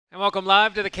Welcome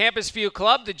live to the Campus View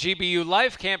Club, the GBU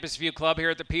Life Campus View Club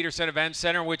here at the Peterson Event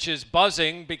Center, which is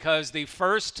buzzing because the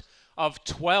first of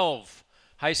 12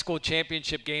 high school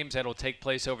championship games that will take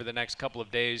place over the next couple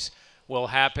of days will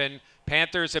happen.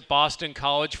 Panthers at Boston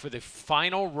College for the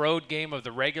final road game of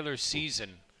the regular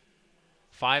season.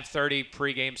 5:30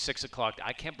 pregame, 6 o'clock.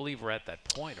 I can't believe we're at that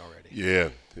point already. Yeah,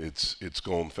 it's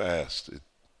going fast.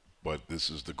 But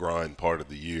this is the grind part of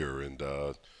the year, and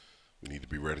we need to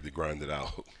be ready to grind it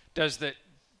out. Do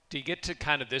you get to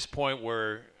kind of this point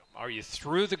where are you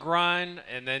through the grind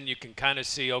and then you can kind of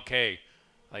see, okay,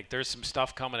 like there's some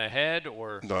stuff coming ahead,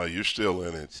 or? No, you're still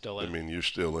in it. Still in it. I mean, you're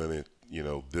still in it. You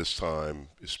know, this time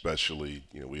especially,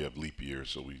 you know, we have leap year,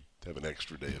 so we have an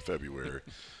extra day of February.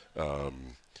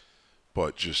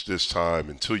 But just this time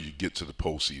until you get to the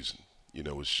postseason, you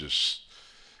know, it's just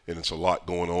 – and it's a lot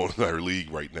going on in our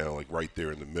league right now, like right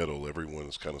there in the middle. Everyone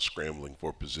is kind of scrambling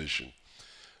for position.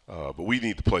 But we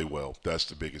need to play well. That's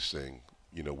the biggest thing.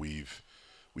 You know, we've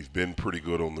been pretty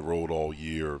good on the road all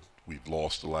year. We've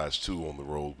lost the last two on the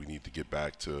road. We need to get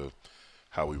back to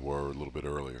how we were a little bit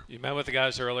earlier. You met with the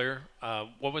guys earlier.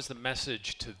 What was the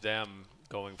message to them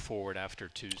going forward after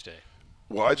Tuesday?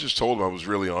 Well, I just told them, I was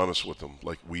really honest with them.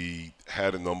 Like, we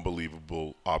had an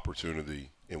unbelievable opportunity,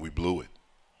 and we blew it.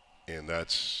 And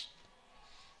that's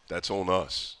on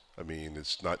us. I mean,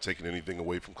 it's not taking anything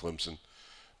away from Clemson.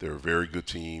 They're a very good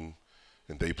team,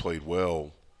 and they played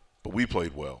well, but we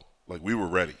played well. Like, we were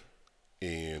ready,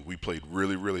 and we played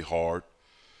really, really hard.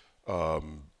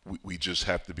 We just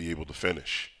have to be able to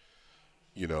finish.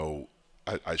 You know,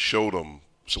 I showed them.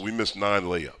 So we missed 9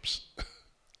 layups.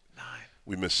 9.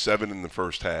 We missed 7 in the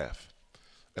first half,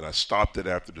 and I stopped it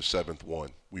after the 7th one.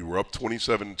 We were up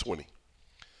 27-20.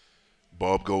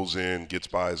 Bub goes in, gets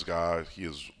by his guy. He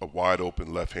has a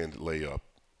wide-open left-handed layup,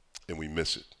 and we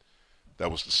miss it. That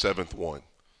was the 7th one.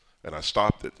 And I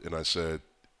stopped it, and I said,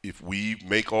 if we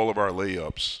make all of our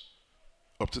layups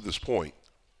up to this point,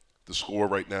 the score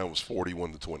right now is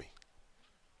 41-20.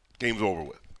 Game's over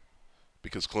with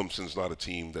because Clemson's not a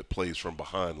team that plays from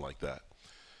behind like that.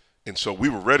 And so we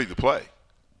were ready to play.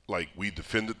 Like, we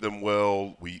defended them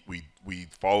well. We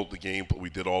followed the game, but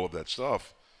we did all of that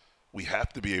stuff. We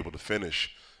have to be able to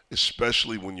finish,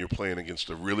 especially when you're playing against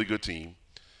a really good team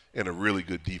and a really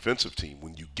good defensive team.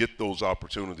 When you get those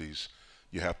opportunities,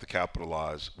 you have to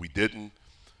capitalize. We didn't.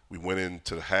 We went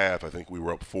into the half. I think we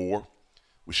were up 4.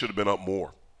 We should have been up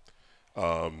more.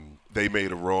 They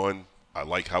made a run. I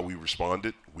like how we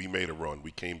responded. We made a run.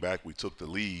 We came back. We took the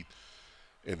lead.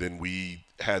 And then we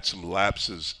had some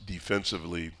lapses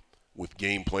defensively with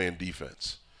game plan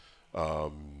defense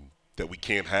that we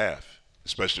can't have,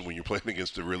 especially when you're playing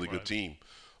against a really good team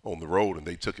on the road, and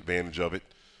they took advantage of it.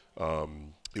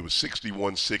 It was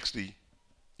 61-60.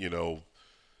 You know,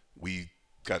 we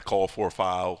got called for a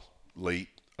foul late.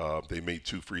 They made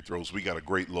 2 free throws. We got a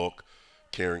great look.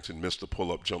 Carrington missed a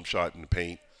pull-up jump shot in the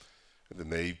paint, and then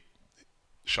they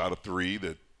shot a 3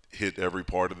 that hit every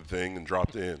part of the thing and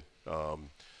dropped in.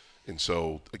 And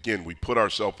so, again, we put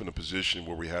ourselves in a position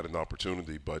where we had an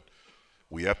opportunity, but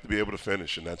we have to be able to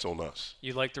finish, and that's on us.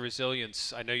 You like the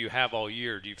resilience. I know you have all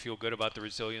year. Do you feel good about the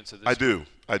resilience of this? I do.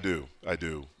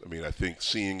 I mean, I think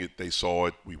seeing it, they saw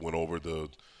it. We went over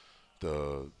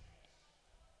the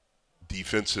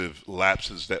defensive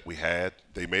lapses that we had.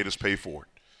 They made us pay for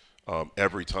it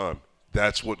every time.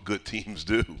 That's what good teams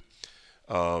do.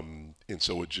 And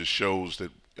so it just shows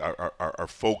that our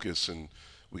focus, and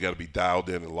we got to be dialed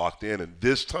in and locked in. And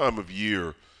this time of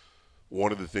year,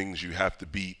 one of the things you have to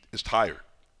beat is tired.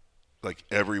 Like,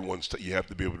 you have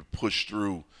to be able to push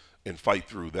through and fight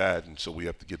through that, and so we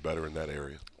have to get better in that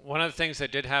area. One of the things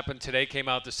that did happen today, came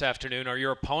out this afternoon, are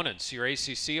your opponents, your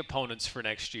ACC opponents for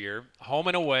next year. Home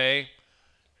and away,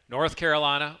 North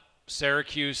Carolina,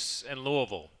 Syracuse, and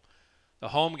Louisville. The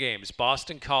home games,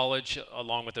 Boston College,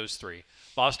 along with those 3.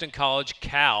 Boston College,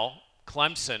 Cal,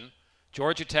 Clemson,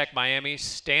 Georgia Tech, Miami,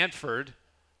 Stanford,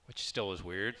 which still is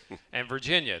weird, and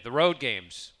Virginia. The road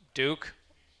games, Duke,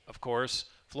 of course,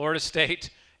 Florida State,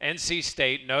 NC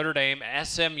State, Notre Dame,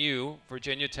 SMU,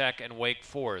 Virginia Tech, and Wake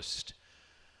Forest.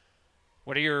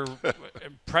 What are your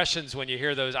impressions when you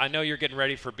hear those? I know you're getting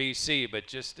ready for BC, but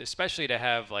just especially to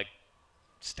have, like,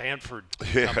 Stanford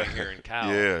coming here in Cal.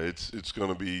 Yeah, it's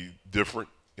going to be different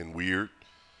and weird,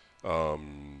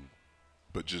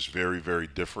 but just very, very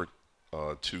different.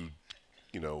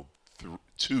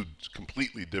 Two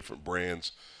completely different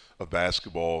brands of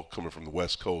basketball coming from the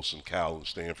West Coast, and Cal and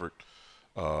Stanford.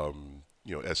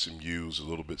 SMU is a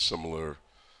little bit similar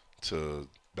to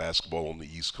basketball on the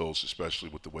East Coast, especially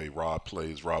with the way Rob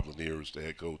plays. Rob Lanier is the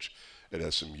head coach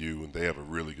at SMU, and they have a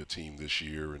really good team this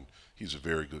year, and he's a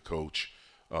very good coach.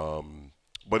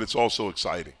 But it's also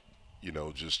exciting,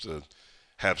 just to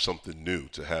have something new,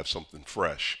 to have something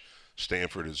fresh.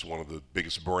 Stanford is one of the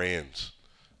biggest brands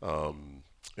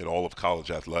in all of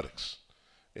college athletics.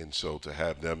 And so to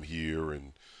have them here,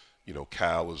 and,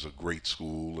 Cal is a great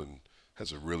school and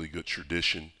has a really good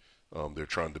tradition. They're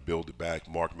trying to build it back.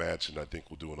 Mark Madsen, I think,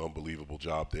 will do an unbelievable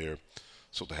job there.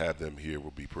 So to have them here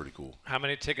will be pretty cool. How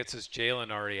many tickets has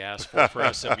Jalen already asked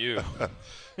for SMU?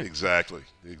 Exactly.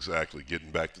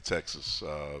 Getting back to Texas,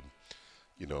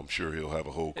 I'm sure he'll have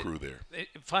a whole crew there.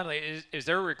 Finally, is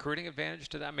there a recruiting advantage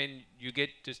to that? I mean, you get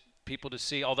just people to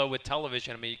see, although with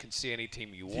television, you can see any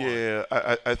team you want. Yeah,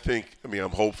 I think,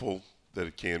 I'm hopeful that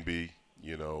it can be.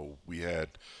 We had,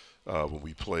 when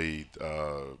we played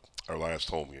our last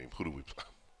home game, who did we play?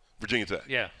 Virginia Tech.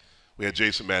 Yeah. We had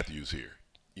Jason Matthews here.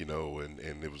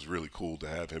 And it was really cool to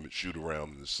have him at shoot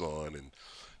around in the sun. And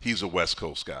he's a West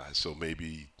Coast guy, so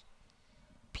maybe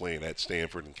playing at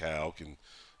Stanford and Cal can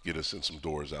get us in some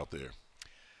doors out there.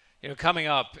 Coming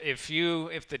up, if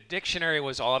the dictionary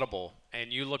was audible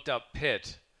and you looked up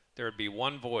Pitt, there would be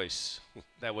one voice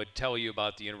that would tell you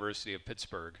about the University of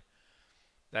Pittsburgh.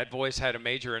 That voice had a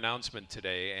major announcement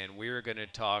today, and we're going to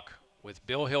talk with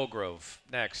Bill Hillgrove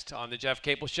next on the Jeff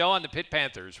Capel Show on the Pitt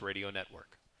Panthers Radio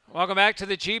Network. Welcome back to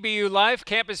the GBU Live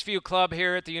Campus View Club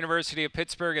here at the University of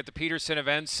Pittsburgh at the Peterson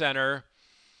Events Center.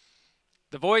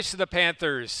 The voice of the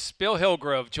Panthers, Bill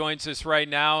Hillgrove, joins us right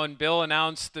now. And Bill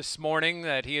announced this morning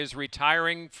that he is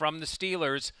retiring from the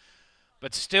Steelers,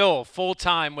 but still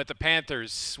full-time with the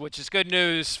Panthers, which is good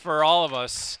news for all of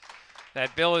us,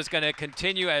 that Bill is going to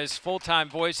continue as full-time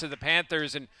voice of the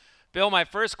Panthers. And, Bill, my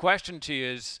first question to you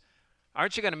is,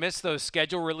 aren't you going to miss those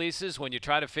schedule releases when you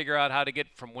try to figure out how to get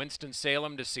from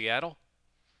Winston-Salem to Seattle?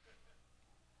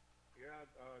 Yeah,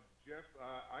 Jeff,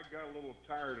 I got a little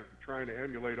tired of trying to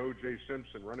emulate O.J.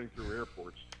 Simpson running through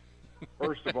airports.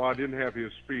 First of all, I didn't have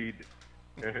his speed,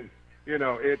 and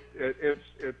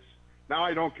it's now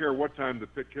I don't care what time the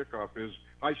Pitt kickoff is.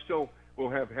 I still will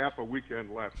have half a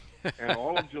weekend left, and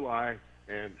all of July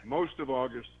and most of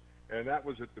August, and that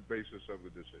was at the basis of the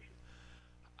decision.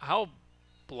 How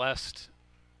blessed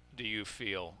do you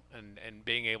feel and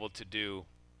being able to do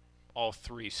all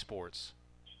three sports?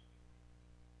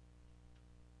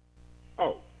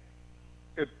 Oh,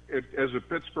 as a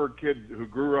Pittsburgh kid who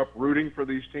grew up rooting for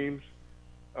these teams,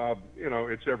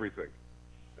 it's everything.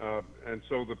 And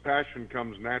so the passion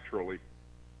comes naturally.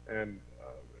 And,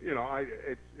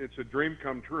 it's a dream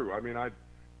come true. I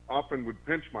often would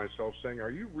pinch myself saying,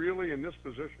 are you really in this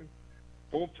position?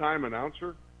 Full-time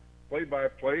announcer,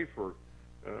 play-by-play for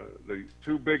the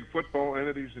two big football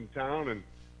entities in town and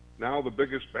now the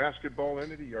biggest basketball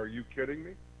entity? Are you kidding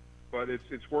me? But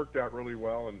it's worked out really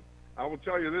well. And I will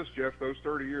tell you this, Jeff, those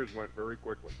 30 years went very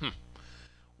quickly.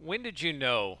 When did you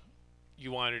know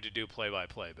you wanted to do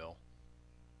play-by-play, Bill?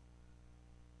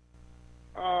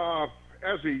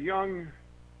 As a young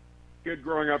kid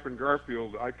growing up in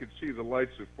Garfield, I could see the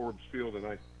lights of Forbes Field, and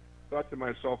I thought to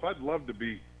myself, I'd love to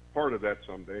be part of that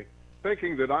someday,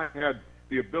 thinking that I had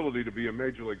the ability to be a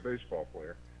Major League Baseball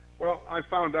player. Well, I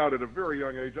found out at a very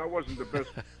young age I wasn't the best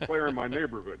player in my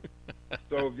neighborhood.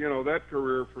 So, that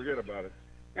career, forget about it.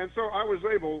 And so I was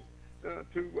able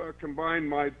to combine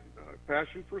my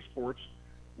passion for sports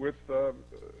with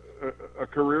a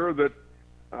career that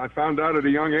I found out at a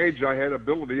young age I had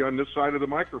ability on this side of the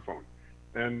microphone.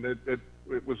 And it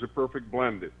was a perfect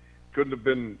blend. It couldn't have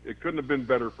been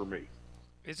better for me.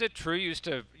 Is it true you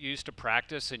used to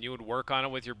practice and you would work on it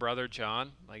with your brother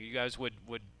John? Like you guys would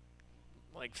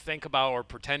like think about or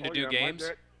pretend to do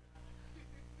games?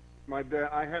 My dad,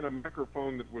 I had a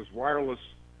microphone that was wireless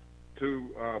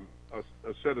to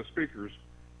a set of speakers,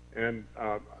 and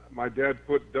my dad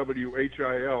put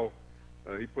WHIL.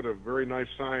 He put a very nice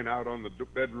sign out on the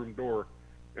bedroom door,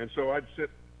 and so I'd sit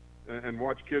and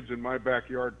watch kids in my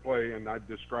backyard play, and I'd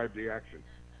describe the action.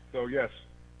 So yes,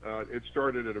 it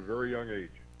started at a very young age.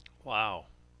 Wow.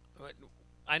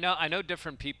 I know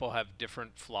different people have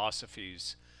different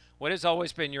philosophies. What has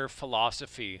always been your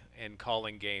philosophy in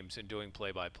calling games and doing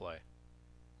play-by-play?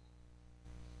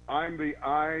 I'm the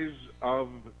eyes of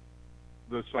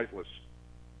the sightless.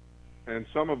 And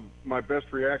some of my best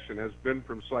reaction has been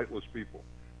from sightless people.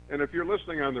 And if you're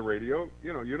listening on the radio,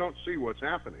 you don't see what's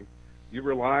happening. You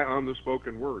rely on the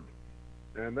spoken word.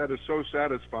 And that is so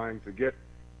satisfying to get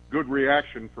good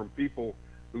reaction from people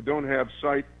who don't have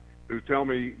sight, who tell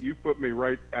me, you put me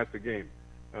right at the game.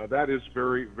 That is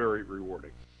very, very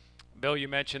rewarding. Bill, you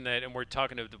mentioned that, and we're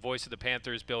talking to the voice of the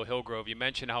Panthers, Bill Hillgrove. You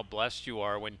mentioned how blessed you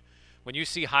are when you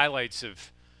see highlights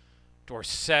of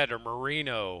Dorsett or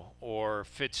Marino or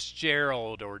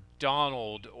Fitzgerald or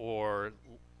Donald or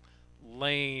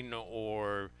Lane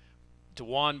or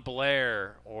DeJuan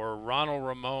Blair or Ronald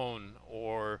Ramon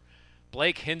or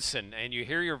Blake Hinson, and you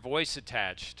hear your voice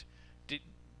attached, do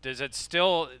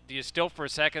you still for a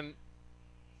second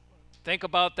think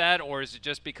about that, or has it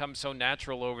just become so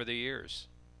natural over the years?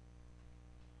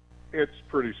 It's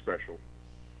pretty special,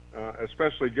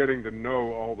 especially getting to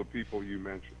know all the people you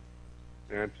mentioned,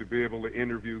 and to be able to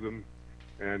interview them,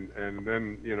 and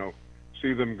then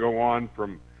see them go on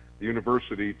from the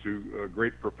university to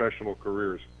great professional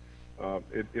careers.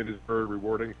 It is very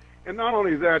rewarding, and not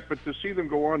only that, but to see them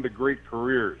go on to great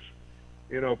careers.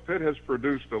 Pitt has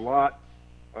produced a lot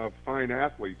of fine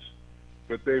athletes,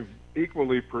 but they've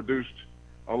equally produced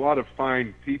a lot of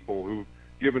fine people who've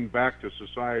given back to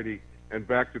society and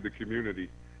back to the community,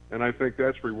 and I think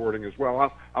that's rewarding as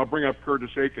well. I'll bring up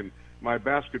Curtis Aiken, my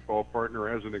basketball partner,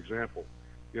 as an example.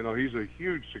 He's a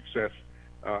huge success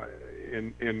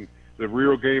in the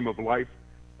real game of life,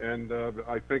 and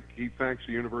I think he thanks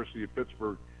the University of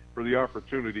Pittsburgh for the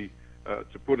opportunity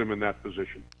to put him in that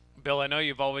position. Bill, I know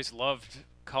you've always loved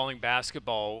calling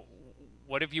basketball.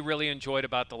 What have you really enjoyed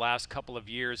about the last couple of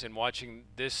years in watching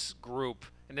this group?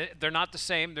 And they're not the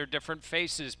same, they're different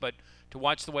faces, but to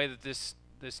watch the way that this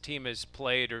team has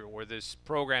played or this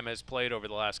program has played over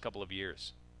the last couple of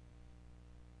years.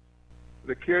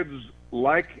 The kids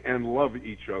like and love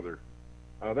each other.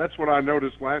 That's what I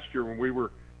noticed last year when we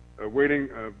were waiting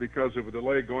because of a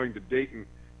delay going to Dayton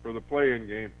for the play-in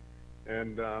game.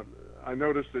 And I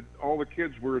noticed that all the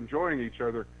kids were enjoying each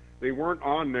other. They weren't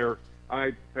on their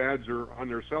iPads or on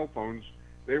their cell phones.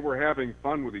 They were having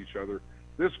fun with each other.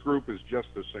 This group is just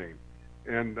the same.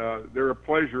 And they're a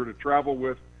pleasure to travel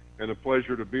with and a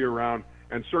pleasure to be around,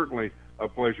 and certainly a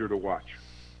pleasure to watch.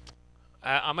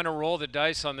 I'm going to roll the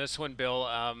dice on this one, Bill,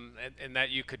 and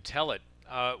that you could tell it.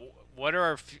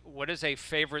 What is a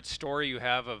favorite story you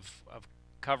have of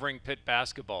covering Pitt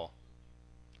basketball?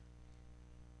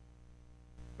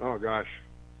 Oh, gosh.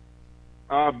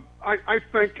 I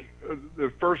think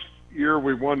the first year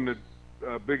we won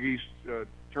the Big East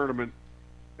tournament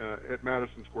at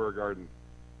Madison Square Garden,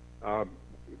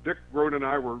 Dick Broden and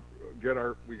I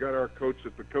we got our coats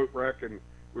at the coat rack, and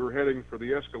we were heading for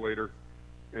the escalator,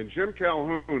 and Jim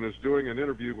Calhoun is doing an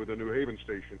interview with a New Haven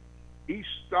station. He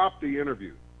stopped the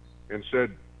interview and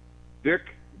said, "Dick,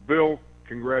 Bill,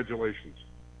 congratulations."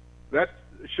 That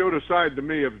showed a side to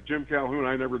me of Jim Calhoun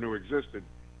I never knew existed,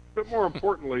 but more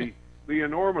importantly, the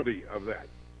enormity of that.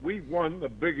 We won the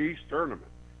Big East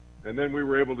tournament, and then we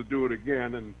were able to do it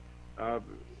again,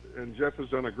 and Jeff has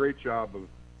done a great job of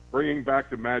bringing back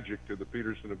the magic to the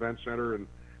Peterson Event Center, and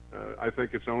I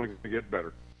think it's only going to get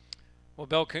better. Well,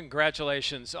 Bill,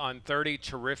 congratulations on 30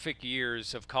 terrific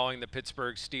years of calling the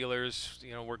Pittsburgh Steelers.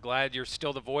 We're glad you're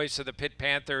still the voice of the Pitt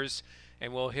Panthers,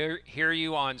 and we'll hear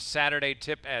you on Saturday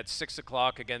tip at 6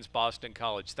 o'clock against Boston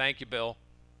College. Thank you, Bill.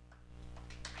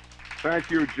 Thank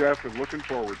you, Jeff, and looking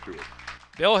forward to it.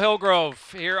 Bill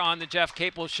Hillgrove here on the Jeff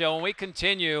Capel Show, and we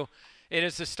continue. It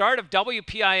is the start of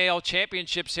WPIAL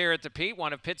championships here at the Pete.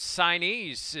 One of Pitt's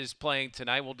signees is playing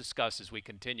tonight. We'll discuss as we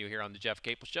continue here on the Jeff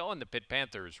Capel Show on the Pitt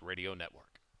Panthers Radio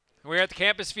Network. We're at the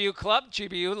Campus View Club,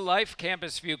 GBU Life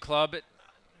Campus View Club.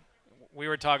 We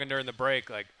were talking during the break,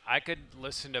 like I could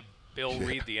listen to Bill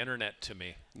read the internet to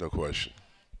me. No question.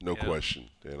 No question.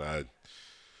 And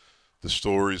the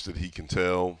stories that he can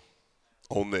tell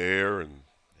on the air and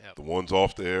the ones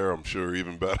off the air, I'm sure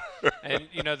even better. And,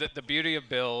 the beauty of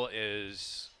Bill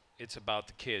is it's about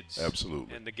the kids.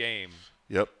 Absolutely. And the game.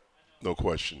 Yep. No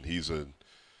question. He's an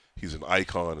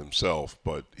icon himself,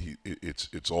 but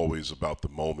it's always about the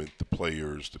moment, the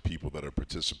players, the people that are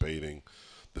participating,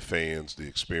 the fans, the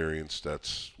experience.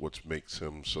 That's what makes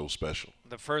him so special.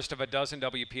 The first of a dozen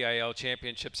WPIAL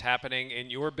championships happening in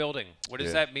your building. What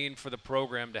does that mean for the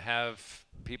program to have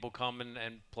people come and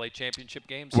play championship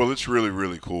games? Well, it's really,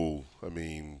 really cool. I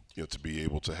mean, to be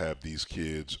able to have these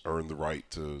kids earn the right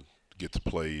to get to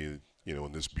play,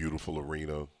 in this beautiful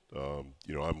arena.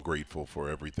 I'm grateful for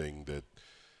everything that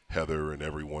Heather and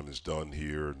everyone has done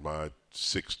here in my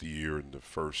 6th year and the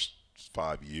first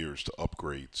 5 years to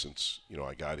upgrade since,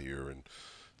 I got here, and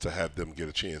to have them get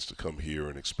a chance to come here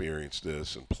and experience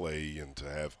this and play and to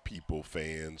have people,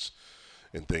 fans,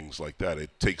 and things like that.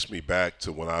 It takes me back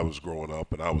to when I was growing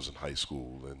up and I was in high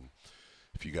school, and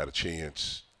if you got a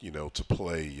chance, to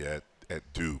play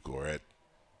at Duke or at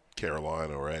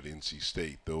Carolina or at NC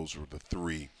State, those were the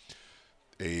 3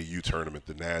 AAU tournament,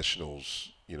 the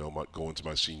Nationals, going to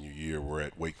my senior year, we're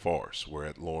at Wake Forest, we're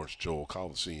at Lawrence Joel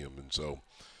Coliseum, and so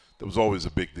that was always a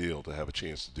big deal to have a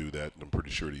chance to do that, and I'm pretty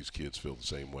sure these kids feel the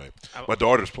same way. I- My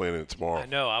daughter's playing it tomorrow. I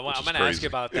know. I'm which is going to ask crazy. you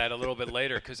about that a little bit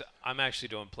later because I'm actually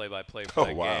doing play-by-play for Oh,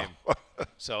 that wow. game.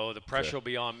 So the pressure will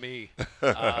be on me.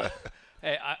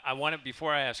 Hey, I wanted,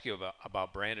 before I ask you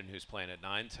about Brandon, who's playing at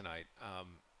 9 tonight,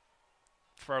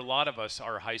 for a lot of us,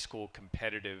 our high school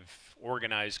competitive,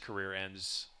 organized career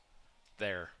ends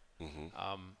there.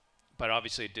 But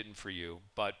obviously it didn't for you.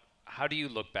 But how do you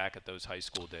look back at those high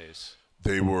school days?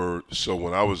 They were – so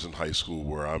when I was in high school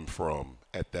where I'm from,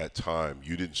 at that time,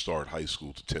 you didn't start high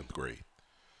school to 10th grade.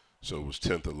 So it was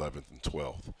 10th, 11th, and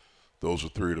 12th. Those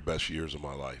were 3 of the best years of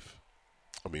my life.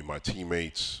 I mean, my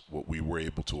teammates, what we were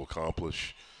able to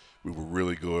accomplish, we were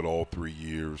really good all 3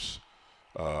 years.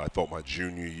 I thought my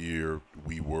junior year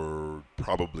we were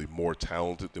probably more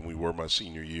talented than we were my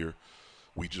senior year.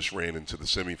 We just ran into the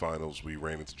semifinals. We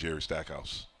ran into Jerry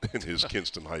Stackhouse and his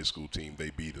Kinston High School team. They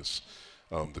beat us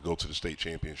to go to the state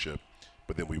championship,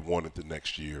 but then we won it the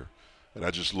next year. And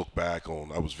I just look back on,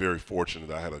 I was very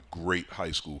fortunate. I had a great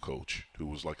high school coach who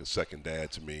was like a second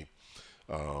dad to me.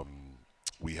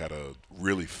 We had a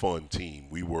really fun team.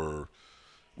 We were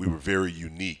very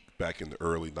unique back in the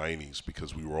early 90s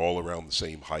because we were all around the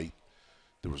same height.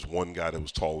 There was one guy that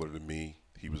was taller than me.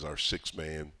 He was our sixth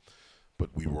man,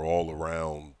 but we were all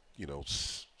around,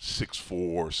 6'4",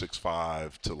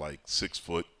 6'5" to like 6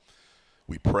 foot.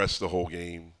 We pressed the whole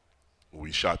game.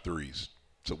 We shot threes.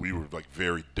 So we were like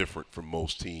very different from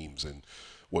most teams. And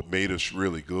what made us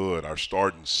really good, our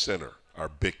starting center, our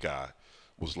big guy,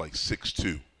 was like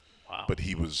 6'2". Wow. But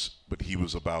he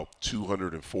was about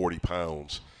 240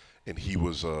 pounds, and he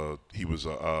was a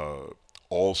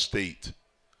all-state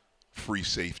free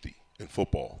safety in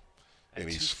football. At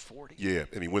and he's 240? Yeah,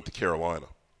 and he went to Carolina.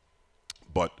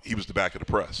 But he was the back of the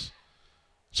press.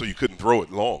 So you couldn't throw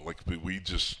it long. Like we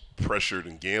just pressured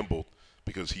and gambled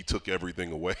because he took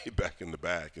everything away back in the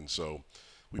back. And so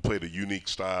we played a unique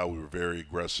style. We were very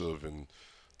aggressive, and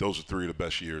those are 3 of the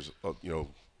best years of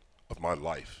my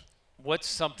life. What's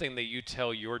something that you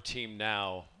tell your team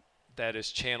now that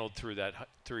is channeled through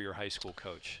your high school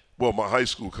coach? Well, my high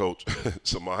school coach.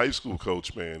 So my high school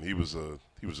coach, man, he was a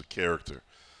character.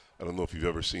 I don't know if you've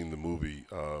ever seen the movie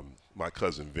My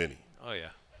Cousin Vinny. Oh yeah.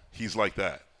 He's like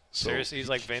that. So Seriously, he's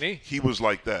like Vinny? He was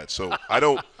like that. So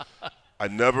I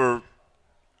never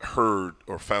heard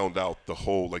or found out the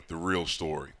real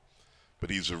story.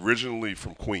 But he's originally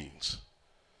from Queens.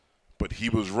 But he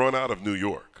was run out of New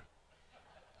York.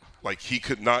 Like he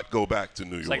could not go back to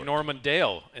New York. It's like Norman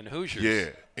Dale in Hoosiers. Yeah.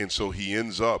 And so he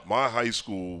ends up, my high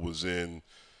school was in,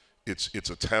 it's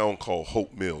a town called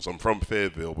Hope Mills. I'm from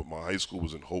Fayetteville, but my high school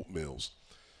was in Hope Mills.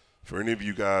 For any of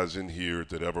you guys in here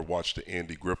that ever watched the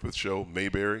Andy Griffith show,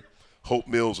 Mayberry, Hope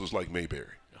Mills is like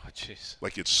Mayberry. Oh, jeez.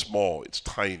 Like it's small, it's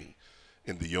tiny.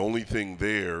 And the only thing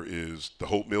there is the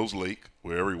Hope Mills Lake,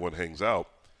 where everyone hangs out.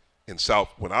 And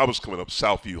when I was coming up,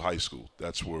 Southview High School,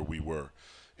 that's where we were.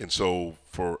 And so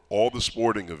for all the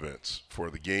sporting events,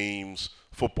 for the games,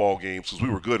 football games, because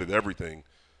we were good at everything,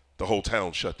 the whole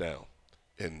town shut down.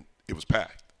 And it was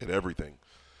packed at everything.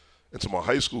 And so my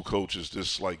high school coach is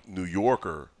this like New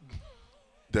Yorker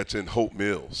that's in Hope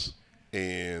Mills.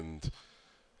 And,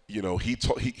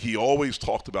 he always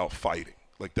talked about fighting.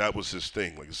 Like that was his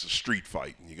thing. Like it's a street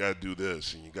fight, and you got to do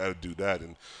this, and you got to do that.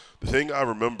 And the thing I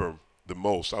remember the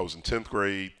most, I was in 10th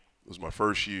grade. It was my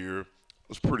first year. It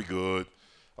was pretty good.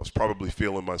 I was probably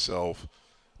feeling myself.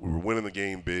 We were winning the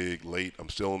game big, late. I'm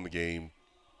still in the game.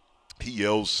 He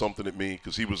yells something at me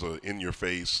because he was an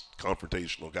in-your-face,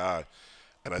 confrontational guy.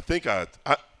 And I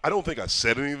don't think I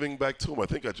said anything back to him. I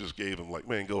think I just gave him like,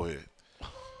 man, go ahead.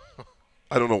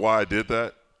 I don't know why I did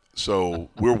that. So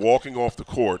we're walking off the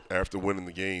court after winning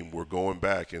the game. We're going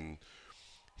back, and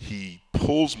he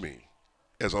pulls me.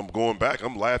 As I'm going back,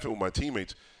 I'm laughing with my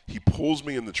teammates. He pulls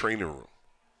me in the training room,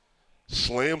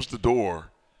 slams the door,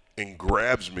 and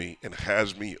grabs me and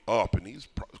has me up. And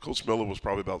Coach Miller was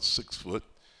probably about 6 foot.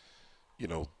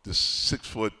 This 6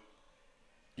 foot,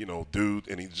 dude,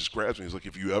 and he just grabs me. He's like,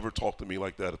 if you ever talk to me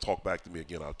like that or talk back to me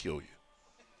again, I'll kill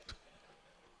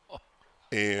you.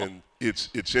 And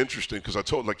it's interesting because I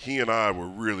told, he and I were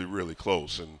really, really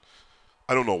close. And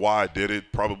I don't know why I did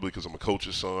it, probably because I'm a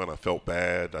coach's son. I felt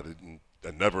bad.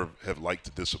 I never have liked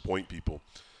to disappoint people.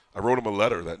 I wrote him a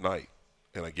letter that night,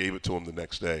 and I gave it to him the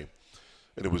next day.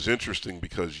 And it was interesting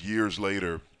because years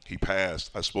later, he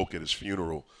passed. I spoke at his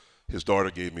funeral. His daughter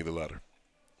gave me the letter.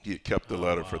 He had kept the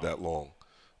letter for that long.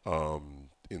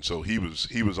 And so he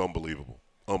was unbelievable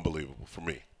for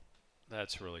me.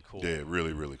 That's really cool. Yeah,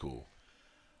 really, really cool.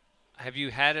 Have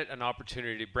you had an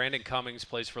opportunity? Brandon Cummings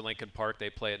plays for Lincoln Park. They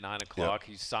play at 9 o'clock. Yep.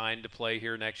 He's signed to play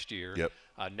here next year. Yep.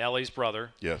 Nellie's brother.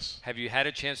 Yes. Have you had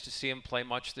a chance to see him play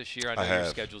much this year? I know your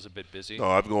schedule's a bit busy. No,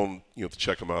 I've gone to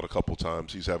check him out a couple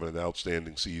times. He's having an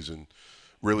outstanding season.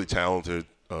 Really talented.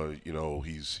 They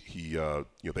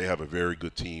have a very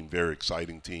good team, very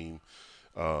exciting team.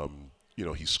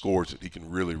 He scores it. He can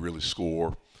really, really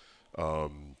score.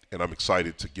 And I'm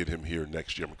excited to get him here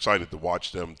next year. I'm excited to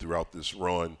watch them throughout this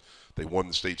run. They won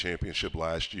the state championship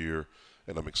last year,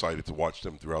 and I'm excited to watch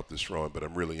them throughout this run. But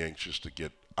I'm really anxious to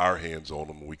get our hands on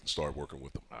them and we can start working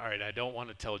with them. All right, I don't want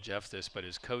to tell Jeff this, but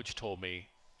his coach told me,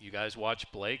 you guys watch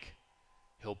Blake,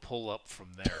 he'll pull up from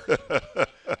there.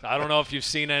 I don't know if you've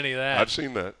seen any of that. I've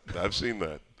seen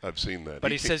that.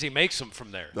 But he says he makes them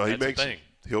from there. No, he makes them.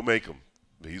 He'll make them.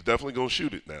 He's definitely going to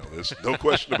shoot it now. There's no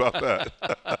question about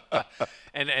that.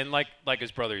 and like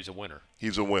his brother, he's a winner.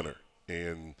 He's a winner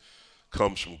and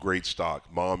comes from great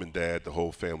stock. Mom and dad, the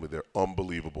whole family, they're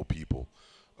unbelievable people.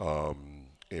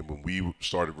 And when we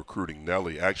started recruiting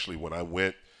Nellie, actually when I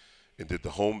went and did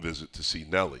the home visit to see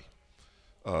Nellie,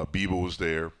 Biba was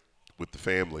there with the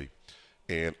family,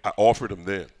 and I offered him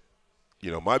then.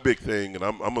 My big thing, and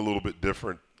I'm a little bit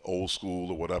different, old school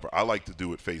or whatever, I like to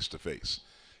do it face-to-face.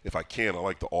 If I can, I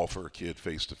like to offer a kid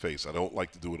face-to-face. I don't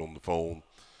like to do it on the phone.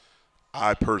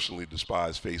 I personally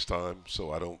despise FaceTime,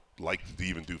 so I don't like to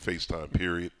even do FaceTime,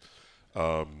 period.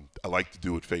 I like to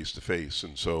do it face-to-face.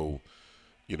 And so,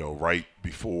 right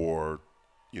before,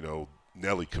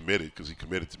 Nellie committed, because he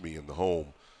committed to me in the home,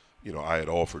 I had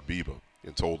offered Biba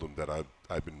and told him that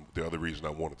the other reason I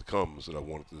wanted to come is that I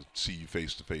wanted to see you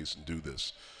face-to-face and do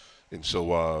this. And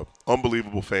so,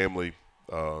 unbelievable family,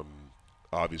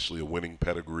 obviously a winning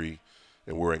pedigree,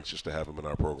 and we're anxious to have him in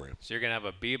our program. So you're going to have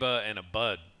a Biba and a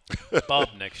Bub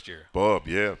next year. Bub,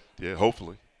 yeah,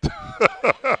 hopefully.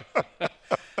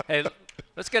 Hey,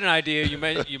 let's get an idea.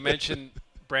 You mentioned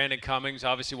Brandon Cummings,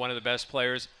 obviously one of the best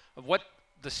players, of what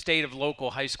the state of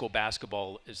local high school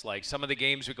basketball is like. Some of the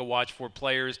games we could watch for,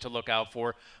 players to look out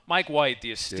for. Mike White,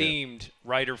 the esteemed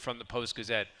writer from the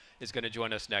Post-Gazette, is going to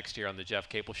join us next year on the Jeff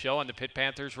Capel Show on the Pitt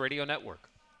Panthers Radio Network.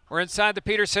 We're inside the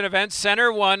Peterson Events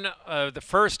Center, the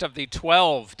first of the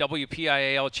 12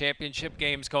 WPIAL championship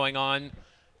games going on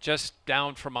just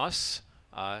down from us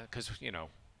because,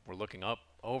 we're looking up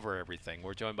over everything.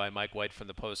 We're joined by Mike White from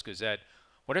the Post-Gazette.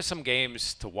 What are some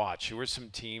games to watch? Who are some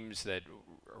teams that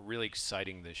are really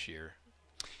exciting this year?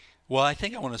 Well, I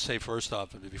think I want to say first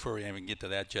off, before we even get to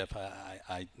that, Jeff,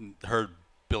 I heard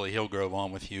Billy Hillgrove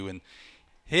on with you, and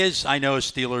I know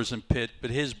Steelers and Pitt, but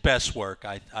his best work,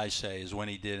 I say, is when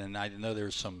he did, and I know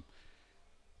there's some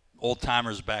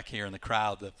old-timers back here in the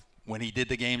crowd, that when he did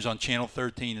the games on Channel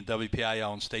 13 and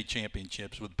WPIL and state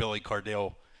championships with Billy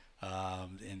Cardell,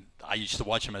 and I used to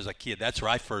watch him as a kid. That's where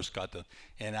I first got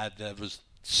that was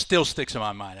still sticks in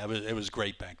my mind. It was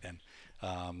great back then,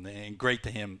 and great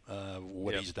to him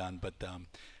what he's done. But a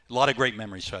lot of great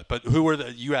memories. But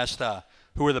you asked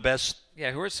who are the best?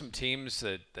 Yeah, who are some teams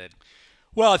that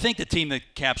Well, I think the team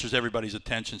that captures everybody's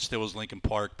attention still is Lincoln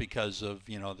Park because of,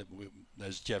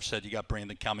 as Jeff said, you got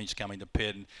Brandon Cummings coming to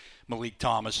Pitt, and Malik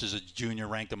Thomas is a junior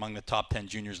ranked among the top 10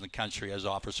 juniors in the country, has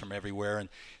offers from everywhere. And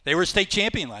they were a state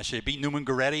champion last year. They beat Newman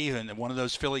Goretti and one of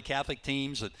those Philly Catholic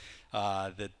teams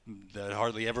that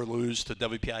hardly ever lose to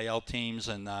WPIL teams.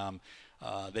 And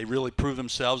they really proved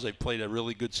themselves. They've played a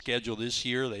really good schedule this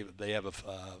year. They have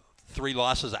 3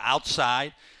 losses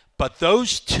outside. But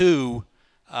those two –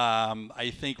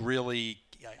 I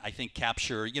think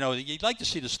capture, you'd like to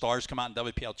see the stars come out in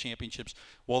WPL championships.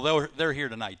 Well, they're here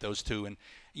tonight, those two. And,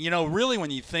 really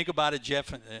when you think about it,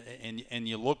 Jeff, and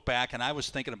you look back, and I was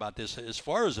thinking about this, as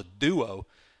far as a duo,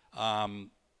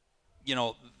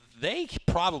 they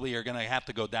probably are going to have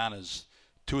to go down as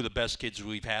 2 of the best kids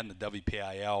we've had in the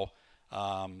WPIL.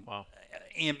 Wow.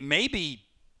 And maybe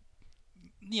 –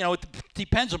 it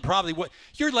depends on probably what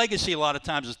your legacy. A lot of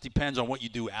times it depends on what you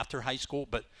do after high school.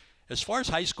 But as far as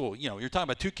high school, you're talking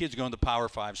about 2 kids going to Power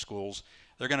 5 schools.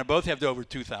 They're going to both have over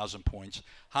 2,000 points.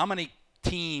 How many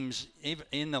teams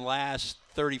in the last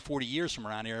 30, 40 years from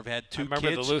around here have had 2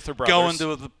 kids the Luther going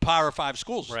to the Power 5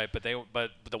 schools? Right, but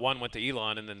the one went to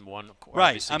Elon, and then one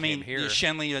right. I came here.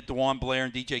 Shenley, DeJuan Blair,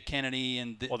 and DJ Kennedy,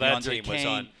 and that DeAndre team Kane. was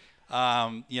on.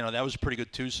 That was a pretty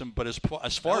good twosome. But as far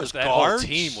as guards, that whole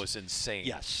team was insane.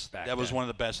 Yes, that was then. one of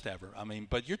the best ever.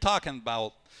 But you're talking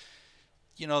about,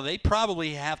 they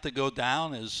probably have to go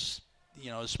down as,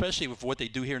 especially with what they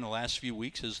do here in the last few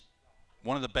weeks, as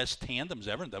one of the best tandems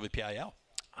ever in WPIL.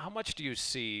 How much do you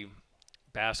see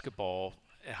basketball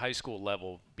at high school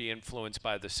level be influenced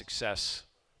by the success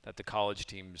that the college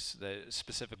teams,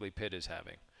 specifically Pitt, is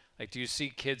having? Like, do you see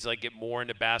kids like get more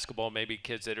into basketball? Maybe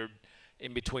kids that are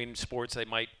in between sports, they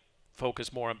might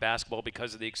focus more on basketball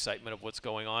because of the excitement of what's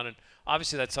going on. And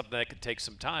obviously, that's something that could take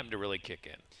some time to really kick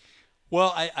in.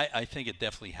 Well, I think it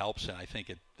definitely helps, and I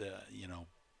think it,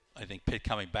 I think Pitt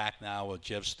coming back now, what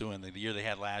Jeff's doing, the year they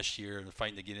had last year, and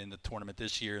fighting to get in the tournament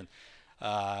this year, and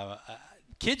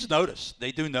kids notice.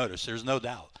 They do notice. There's no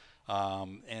doubt.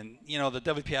 And the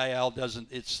WPIL doesn't.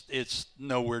 It's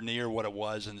nowhere near what it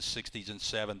was in the '60s and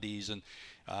 '70s, and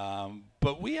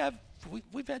but we've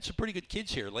had some pretty good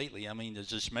kids here lately. I mean, as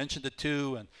just mentioned the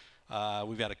two, and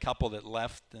we've had a couple that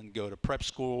left and go to prep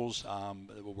schools.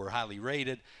 We're highly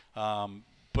rated.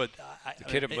 But the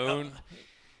kid at Moon.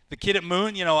 The kid at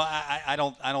Moon, I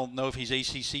don't know if he's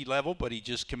ACC level, but he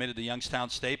just committed to Youngstown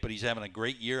State. But he's having a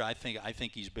great year. I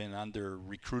think he's been under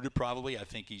recruited probably. I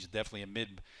think he's definitely a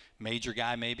mid-major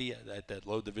guy maybe at that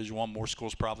low Division I. More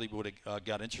schools probably would have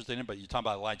got interested in him. But you're talking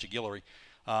about Elijah Guillory.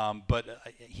 But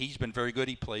he's been very good.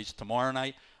 He plays tomorrow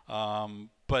night. I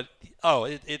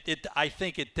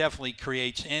think it definitely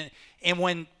creates and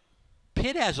when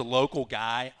Pitt has a local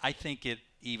guy, I think it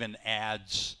even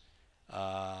adds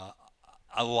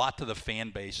a lot to the fan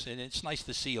base, and it's nice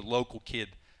to see a local kid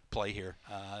play here.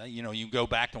 You go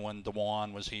back to when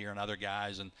DeJuan was here and other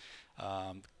guys, and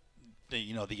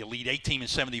the Elite Eight team in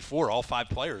 '74, all 5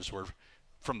 players were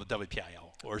from the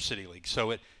WPIL or City League,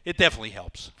 so it definitely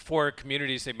helps. For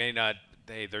communities that may not,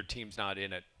 their team's not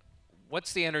in it,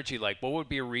 what's the energy like? What would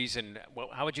be a reason?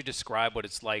 How would you describe what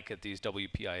it's like at these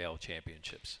WPIL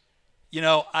championships?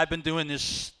 I've been doing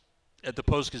this at the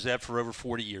Post-Gazette for over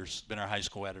 40 years, been our high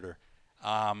school editor.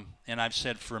 And I've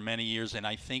said for many years, and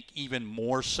I think even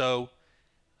more so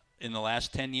in the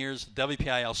last 10 years,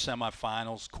 WPIL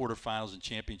semifinals, quarterfinals, and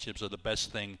championships are the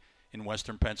best thing in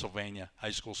Western Pennsylvania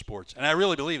high school sports. And I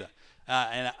really believe it.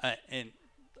 And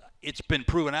it's been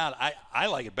proven out. I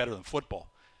like it better than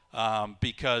football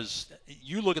because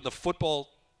you look at the football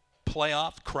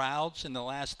playoff crowds in the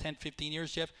last 10, 15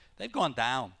 years, Jeff, they've gone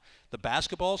down. The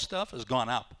basketball stuff has gone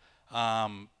up.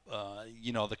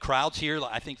 The crowds here,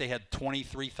 I think they had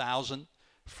 23,000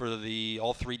 for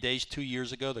all 3 days 2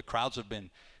 years ago. The crowds have been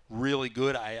really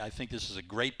good. I think this is a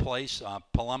great place.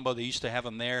 Palumbo, they used to have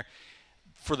them there.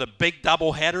 For the big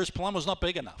double headers, Palumbo's not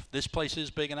big enough. This place is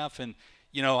big enough. And,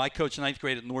 I coach 9th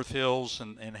grade at North Hills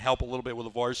and help a little bit with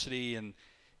the varsity. And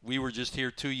we were just here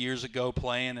 2 years ago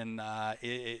playing, and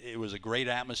it was a great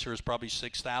atmosphere. It's probably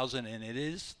 6,000, and it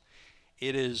is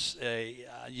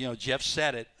Jeff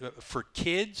said it, for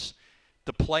kids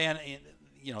to play in,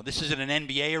 this isn't an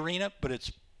NBA arena, but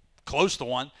it's close to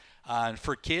one. And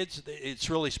for kids, it's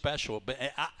really special. But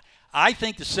I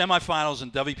think the semifinals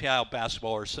in WPIL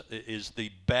basketball is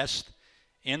the best,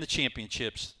 and the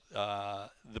championships,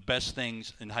 the best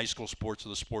things in high school sports of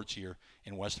the sports year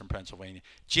in Western Pennsylvania.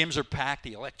 Gyms are packed,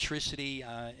 the electricity,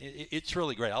 it's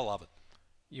really great. I love it.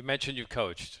 You mentioned you've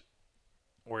coached.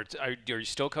 Are you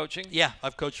still coaching? Yeah,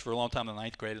 I've coached for a long time in the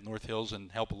 9th grade at North Hills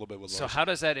and help a little bit with those. So how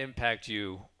does that impact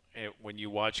you when you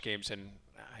watch games and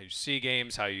how you see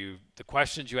games, the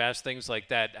questions you ask, things like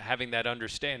that, having that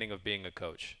understanding of being a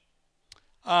coach?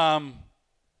 I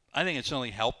think it's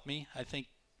only helped me. I think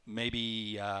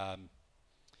maybe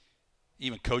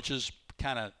even coaches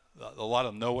a lot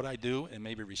of them know what I do and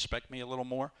maybe respect me a little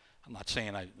more. I'm not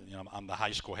saying I'm the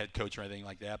high school head coach or anything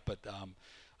like that, but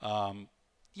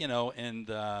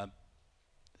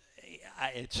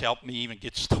it's helped me even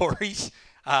get stories.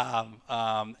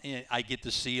 I get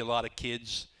to see a lot of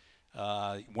kids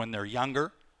when they're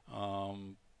younger.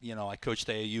 I coached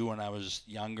AAU when I was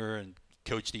younger and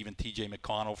coached even T.J.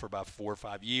 McConnell for about 4 or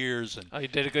 5 years. And you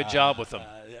did a good job with them.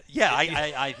 Yeah,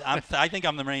 I think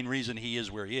I'm the main reason he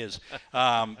is where he is.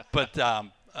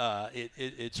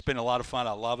 It's been a lot of fun.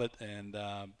 I love it. And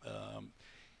I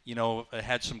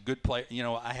had some good players.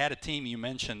 I had a team you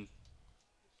mentioned.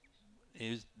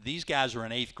 These guys were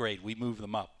in 8th grade. We moved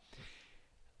them up.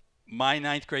 My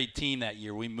 9th grade team that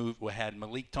year, we had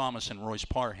Malik Thomas and Royce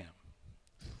Parham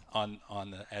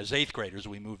as 8th graders.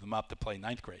 We moved them up to play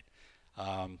 9th grade.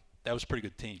 That was a pretty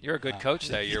good team. You're a good coach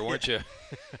that year, weren't you?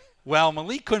 Well,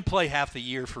 Malik couldn't play half the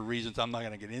year for reasons I'm not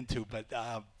going to get into.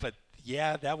 But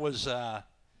yeah, that was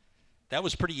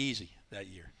pretty easy that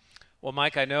year. Well,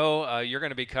 Mike, I know you're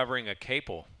going to be covering a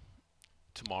Capel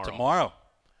tomorrow.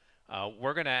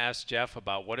 We're going to ask Jeff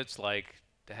about what it's like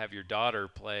to have your daughter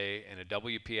play in a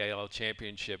WPIL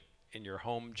championship in your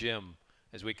home gym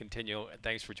as we continue.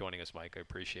 Thanks for joining us, Mike. I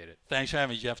appreciate it. Thanks for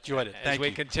having me, Jeff. Enjoyed it. Thank you.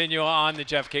 As we continue on the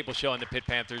Jeff Capel Show on the Pitt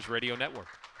Panthers Radio Network.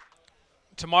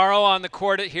 Tomorrow on the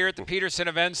court here at the Peterson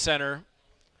Events Center,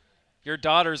 your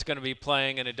daughter's going to be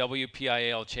playing in a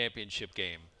WPIL championship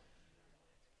game.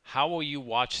 How will you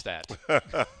watch that?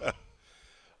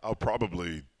 I'll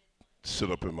probably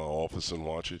sit up in my office and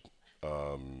watch it.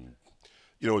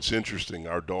 You know, it's interesting.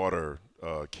 Our daughter,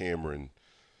 Cameron,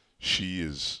 she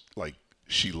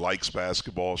likes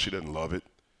basketball. She doesn't love it,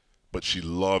 but she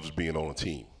loves being on a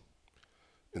team.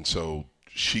 And so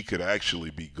she could actually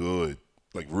be good,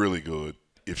 like really good,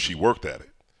 if she worked at it.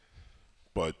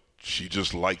 But she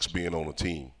just likes being on a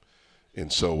team.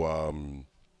 And so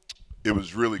it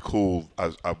was really cool.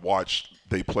 I watched,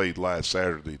 they played last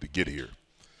Saturday to get here.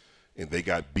 And they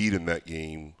got beat in that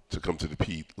game to come to the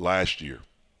Pitt last year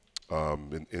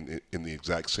in the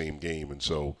exact same game. And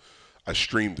so I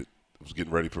streamed it. I was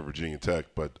getting ready for Virginia Tech,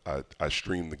 but I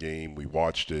streamed the game. We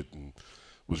watched it, and it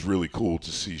was really cool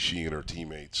to see she and her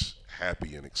teammates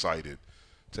happy and excited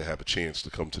to have a chance to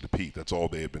come to the Pitt. That's all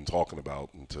they had been talking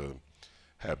about, and to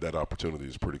have that opportunity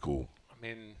is pretty cool. I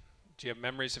mean, do you have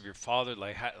memories of your father?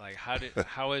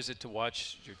 How is it to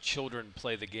watch your children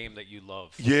play the game that you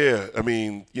love? Yeah, I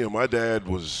mean, you know, my dad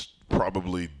was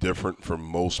probably different from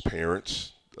most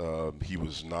parents. He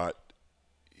was not,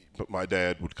 but my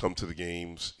dad would come to the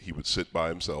games. He would sit by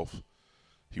himself.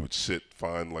 He would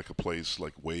find like a place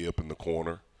like way up in the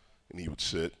corner, and he would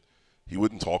sit. He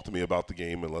wouldn't talk to me about the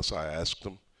game unless I asked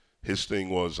him. His thing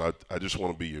was, I just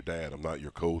want to be your dad. I'm not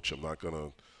your coach. I'm not going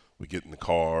to, we get in the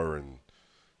car and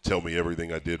tell me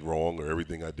everything I did wrong or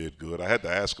everything I did good. I had to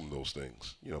ask him those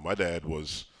things. You know, my dad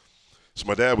was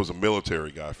a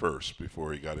military guy first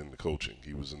before he got into coaching.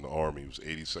 He was in the Army. He was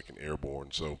 82nd Airborne.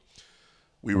 So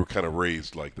we were kind of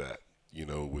raised like that, you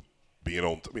know, with being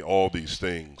on, I mean, all these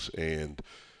things. And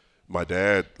my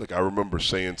dad, like, I remember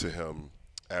saying to him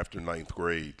after 9th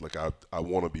grade, like, I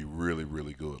want to be really,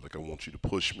 really good. Like, I want you to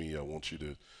push me. I want you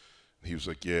to. He was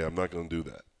like, yeah, I'm not going to do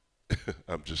that.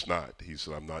 I'm just not. He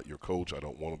said, I'm not your coach. I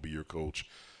don't want to be your coach.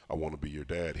 I want to be your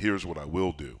dad. Here's what I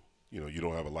will do. You know, you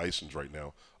don't have a license right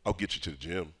now. I'll get you to the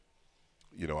gym.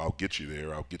 You know, I'll get you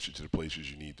there. I'll get you to the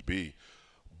places you need to be.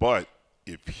 But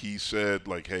if he said,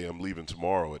 like, hey, I'm leaving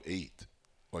tomorrow at 8,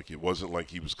 like, it wasn't like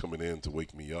he was coming in to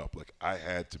wake me up. Like, I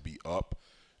had to be up,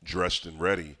 dressed and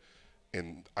ready.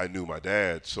 And I knew my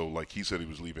dad, so, like, he said he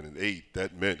was leaving at 8.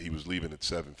 That meant he was leaving at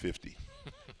 7:50.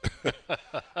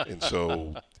 And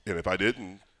so, and if I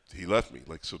didn't, he left me.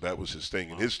 Like, so that was his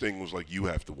thing. And his thing was like, you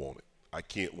have to want it. I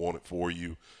can't want it for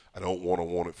you. I don't want to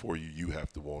want it for you. You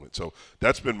have to want it. So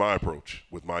that's been my approach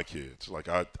with my kids. Like,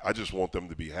 I just want them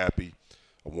to be happy.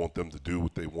 I want them to do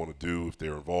what they want to do. If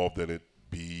they're involved in it,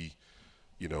 be,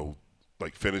 you know,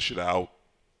 like, finish it out.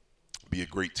 Be a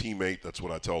great teammate. That's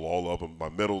what I tell all of them. My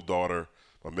middle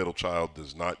child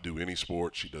does not do any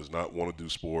sports. She does not want to do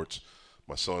sports.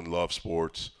 My son loves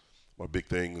sports. My big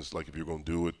thing is, like, if you're going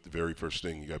to do it, the very first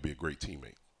thing, you got to be a great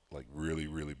teammate. Like, really,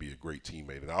 really be a great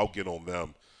teammate. And I'll get on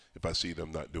them if I see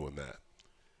them not doing that.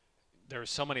 There are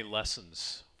so many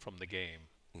lessons from the game.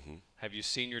 Mm-hmm. Have you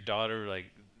seen your daughter, like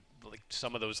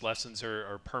some of those lessons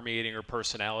are permeating her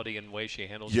personality and the way she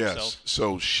handles herself? Yes.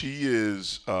 So she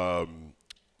is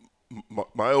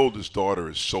my oldest daughter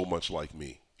is so much like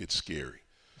me. It's scary.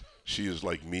 She is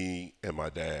like me and my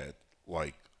dad,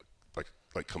 like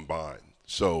combined.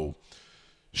 So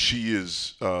she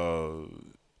is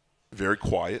very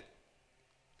quiet.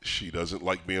 She doesn't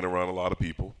like being around a lot of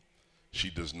people. She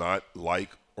does not like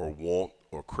or want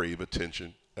or crave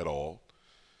attention at all.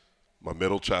 My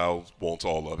middle child wants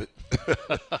all of it.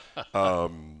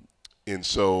 And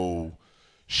so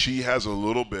she has a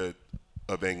little bit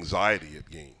of anxiety at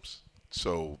games.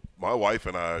 So my wife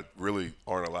and I really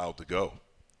aren't allowed to go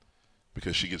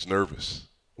because she gets nervous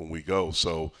when we go.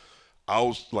 So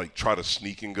I'll, like, try to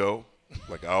sneak and go.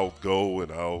 Like, I'll go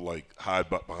and I'll, like, hide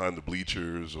behind the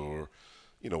bleachers or,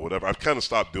 you know, whatever. I've kind of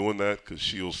stopped doing that because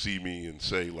she'll see me and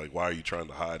say, like, why are you trying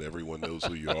to hide? Everyone knows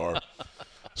who you are.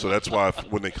 So that's why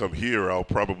when they come here,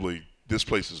 this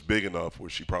place is big enough where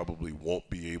she probably won't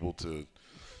be able to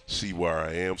see where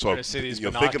I am. So,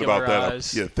 thinking about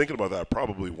that, I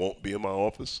probably won't be in my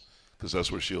office because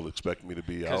that's where she'll expect me to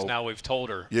be. Because now we've told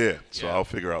her. Yeah, so I'll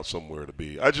figure out somewhere to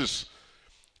be.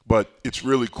 But it's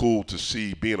really cool to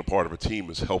see being a part of a team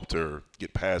has helped her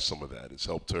get past some of that. It's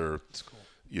helped her,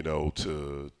 you know,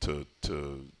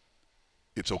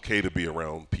 it's okay to be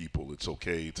around people. It's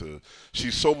okay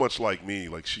she's so much like me.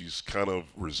 Like, she's kind of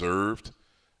reserved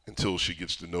until she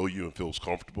gets to know you and feels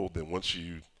comfortable. Then once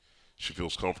she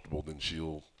feels comfortable, then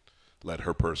she'll let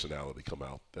her personality come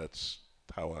out. That's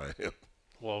how I am.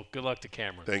 Well, good luck to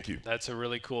Cameron. Thank you. That's a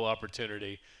really cool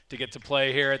opportunity to get to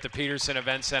play here at the Peterson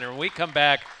Event Center. When we come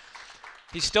back,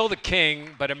 he's still the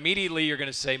king, but immediately you're going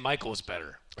to say Michael's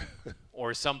better,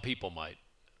 or some people might.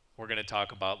 We're going to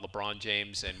talk about LeBron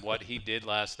James and what he did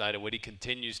last night and what he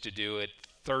continues to do. It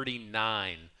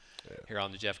 39 here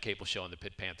on the Jeff Capel Show on the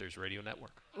Pitt Panthers Radio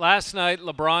Network. Last night,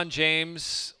 LeBron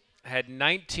James had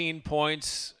 19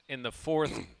 points in the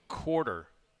fourth quarter.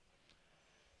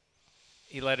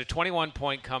 He led a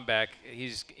 21-point comeback.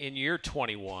 He's in year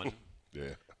 21. Yeah.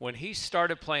 When he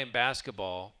started playing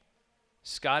basketball,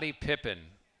 Scottie Pippen,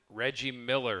 Reggie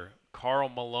Miller, Karl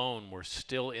Malone were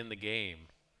still in the game.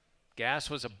 Gas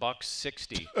was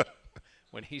 $1.60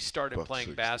 when he started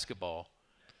playing basketball.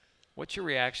 What's your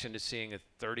reaction to seeing a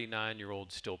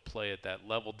 39-year-old still play at that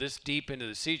level this deep into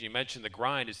the season? You mentioned the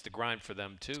grind. It's the grind for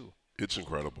them too. It's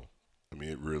incredible. I mean,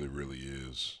 it really, really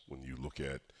is when you look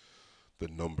at the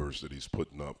numbers that he's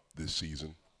putting up this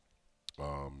season.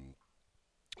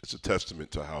 It's a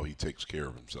testament to how he takes care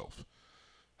of himself,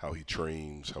 how he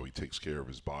trains, how he takes care of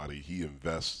his body. He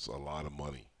invests a lot of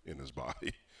money in his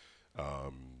body,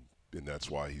 and that's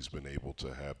why he's been able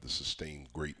to have the sustained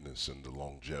greatness and the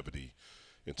longevity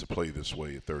and to play this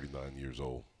way at 39 years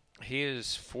old. He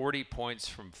is 40 points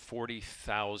from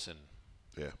 40,000.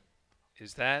 Yeah.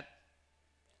 Is that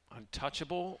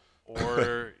untouchable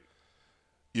or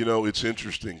 – You know, it's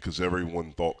interesting because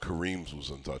everyone thought Kareem's was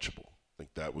untouchable.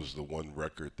 Like that was the one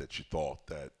record that you thought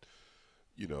that,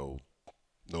 you know,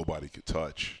 nobody could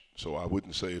touch. So I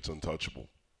wouldn't say it's untouchable.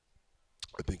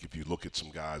 I think if you look at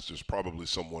some guys, there's probably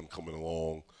someone coming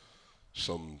along,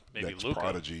 some maybe next Luka.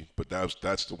 prodigy. But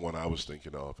that's the one I was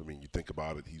thinking of. I mean, you think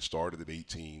about it. He started at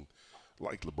 18,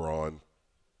 like LeBron.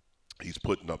 He's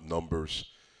putting up numbers.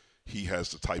 He has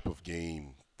the type of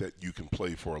game that you can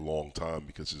play for a long time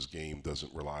because his game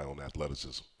doesn't rely on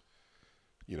athleticism.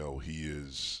 You know, he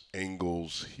is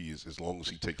angles. He is, as long as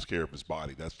he takes care of his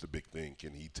body, that's the big thing.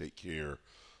 Can he take care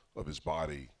of his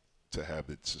body to have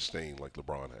it sustained like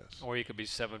LeBron has? Or he could be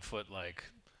 7 foot like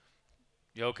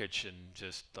Jokic and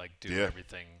just like do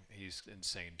everything. He's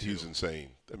insane too. He's insane.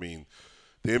 I mean,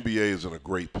 the NBA is in a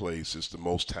great place. It's the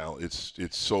most talent.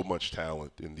 It's so much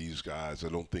talent in these guys. I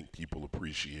don't think people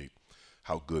appreciate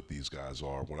how good these guys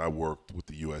are. When I worked with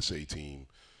the USA team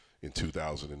in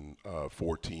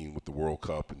 2014 with the World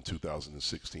Cup, in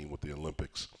 2016 with the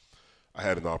Olympics, I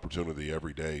had an opportunity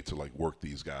every day to like work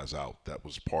these guys out. That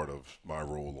was part of my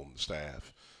role on the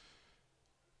staff.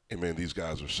 And man, these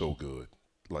guys are so good.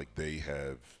 Like they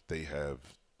have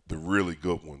the really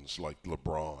good ones like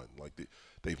LeBron. Like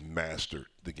they've mastered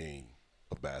the game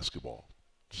of basketball.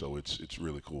 So it's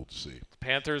really cool to see.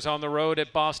 Panthers on the road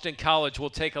at Boston College. We'll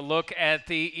take a look at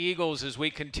the Eagles as we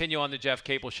continue on the Jeff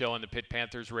Capel Show on the Pitt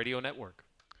Panthers Radio Network.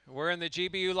 We're in the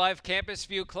GBU Live Campus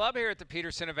View Club here at the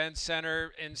Peterson Events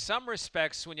Center. In some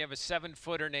respects, when you have a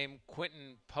 7-footer named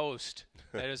Quentin Post,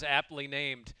 that is aptly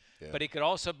named, but he could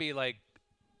also be like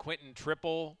Quentin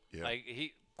Triple, like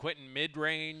Quentin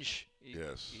mid-range.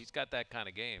 He's got that kind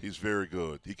of game. He's very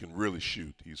good. He can really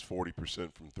shoot. He's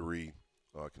 40% from three.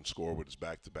 Can score with his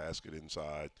back to basket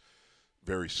inside.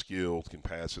 Very skilled, can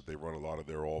pass it. They run a lot of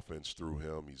their offense through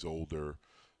him. He's older.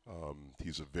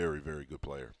 He's a very, very good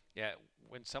player. Yeah,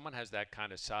 when someone has that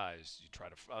kind of size, you try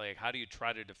to like. How do you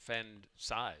try to defend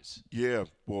size? Yeah,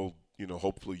 well, you know,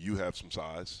 hopefully you have some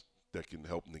size that can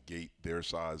help negate their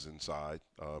size inside.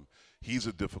 He's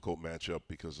a difficult matchup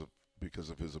because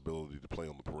of his ability to play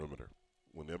on the perimeter.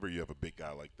 Whenever you have a big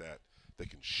guy like that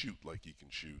can shoot like he can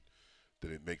shoot,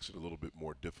 then it makes it a little bit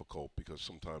more difficult because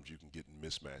sometimes you can get in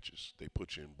mismatches. They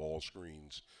put you in ball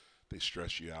screens. They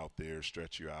stress you out there,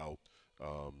 stretch you out.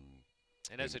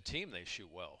 And as a team, they shoot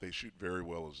well. They shoot very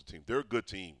well as a team. They're a good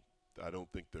team. I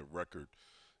don't think their record,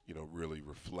 you know, really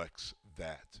reflects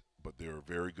that. But they're a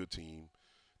very good team.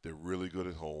 They're really good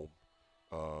at home.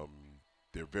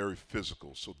 They're very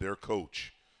physical. So their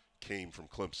coach came from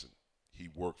Clemson. He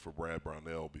worked for Brad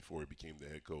Brownell before he became the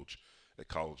head coach at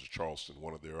College of Charleston.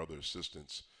 One of their other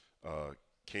assistants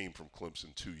came from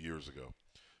Clemson 2 years ago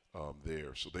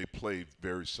there. So they played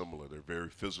very similar. They're very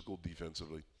physical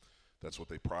defensively. That's what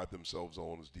they pride themselves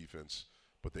on is defense.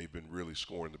 But they've been really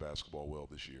scoring the basketball well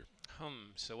this year.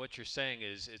 So what you're saying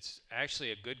is it's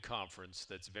actually a good conference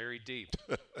that's very deep.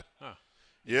 Huh.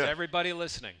 Yeah. Is everybody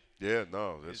listening? Yeah,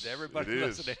 no. Is everybody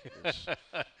listening?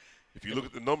 If you look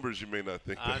at the numbers, you may not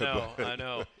think that. I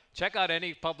know. Check out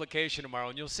any publication tomorrow,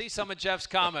 and you'll see some of Jeff's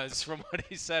comments from what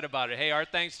he said about it. Hey, our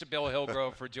thanks to Bill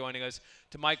Hillgrove for joining us,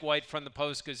 to Mike White from the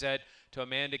Post-Gazette, to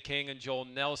Amanda King and Joel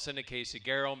Nelson, to Casey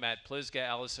Garrow, Matt Plizga,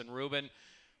 Allison Rubin.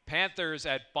 Panthers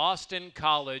at Boston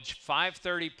College,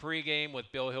 5:30 pregame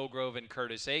with Bill Hillgrove and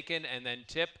Curtis Aiken, and then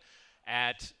tip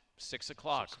at 6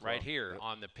 o'clock right here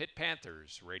on the Pitt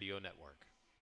Panthers Radio Network.